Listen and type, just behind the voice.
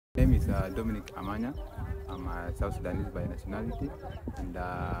My name is Dominique Amanya. I'm a South Sudanese by nationality, and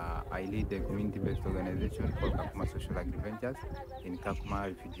I lead a community-based organization called Kakuma Social Agri-Ventures in Kakuma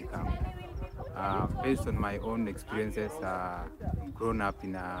refugee camp. Based on my own experiences, grown up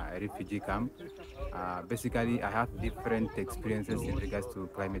in a refugee camp, basically I have different experiences in regards to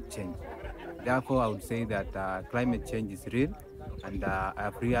climate change. Therefore, I would say that climate change is real, and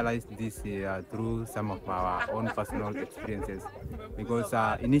I've realized this through some of our own personal experiences. Because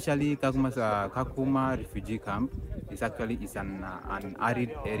initially, Kakuma refugee camp is an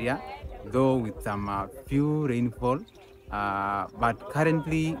arid area, though with some few rainfall. But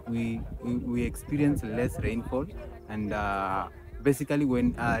currently, we experience less rainfall, and basically,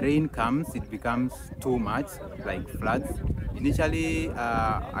 when rain comes, it becomes too much, like floods. Initially,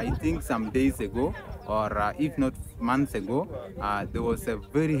 I think some days ago, or if not months ago, there was a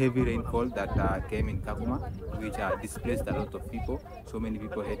very heavy rainfall that came in Kakuma, which displaced a lot of people. So many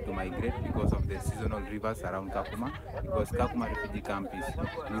people had to migrate because of the seasonal rivers around Kakuma, because Kakuma refugee camp is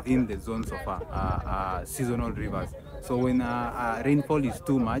within the zones of seasonal rivers. So when rainfall is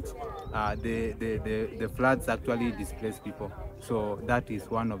too much, the floods actually displace people. So that is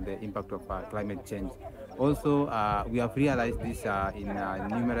one of the impact of climate change. Also, we have realized this in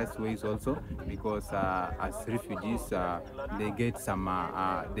numerous ways also, because as refugees, they get some,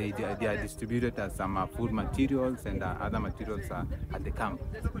 they are distributed as some food materials and other materials at the camp.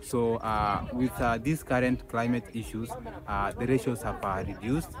 So with these current climate issues, the ratios have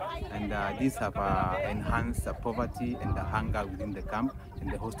reduced, and these have enhanced poverty and hunger within the camp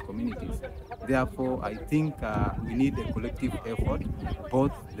and the host communities. Therefore, I think we need a collective effort,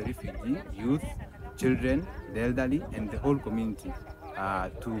 both the refugee, youth, children, the elderly, and the whole community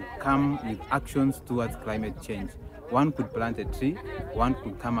to come with actions towards climate change. One could plant a tree, one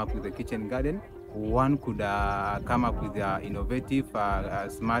could come up with a kitchen garden, one could come up with innovative,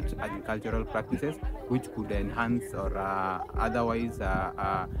 smart agricultural practices which could enhance or otherwise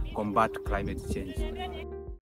combat climate change.